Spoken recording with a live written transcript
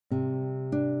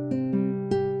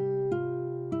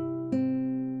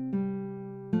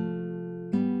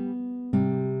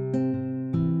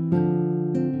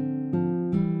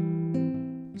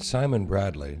Simon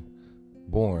Bradley,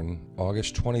 born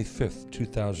August 25,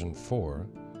 2004,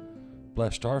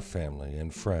 blessed our family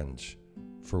and friends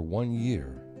for 1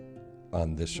 year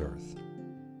on this earth.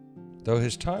 Though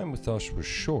his time with us was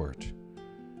short,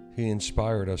 he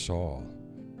inspired us all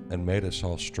and made us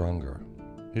all stronger.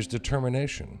 His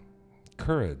determination,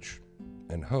 courage,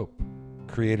 and hope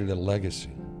created a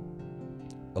legacy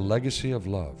of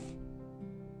love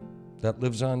that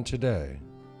lives on today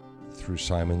through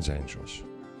Simon's Angels.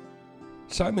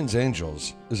 Simon's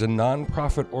Angels is a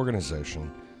nonprofit organization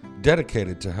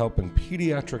dedicated to helping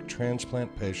pediatric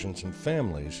transplant patients and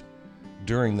families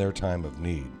during their time of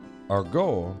need. Our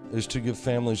goal is to give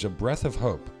families a breath of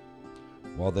hope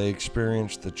while they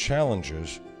experience the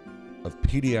challenges of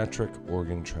pediatric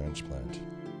organ transplant.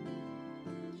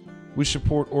 We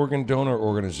support organ donor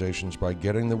organizations by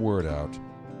getting the word out,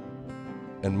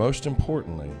 and most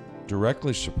importantly,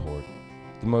 directly support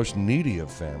the most needy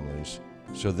of families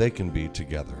so they can be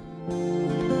together.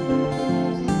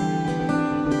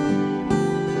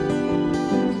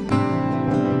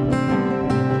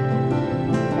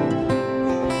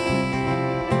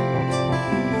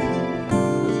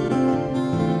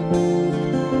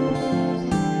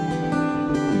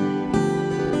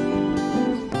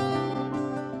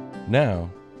 Now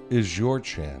is your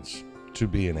chance to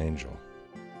be an angel.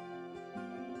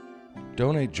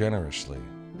 Donate generously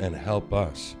and help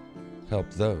us help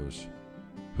those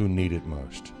who need it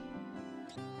most.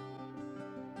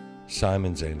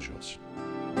 Simon's Angels.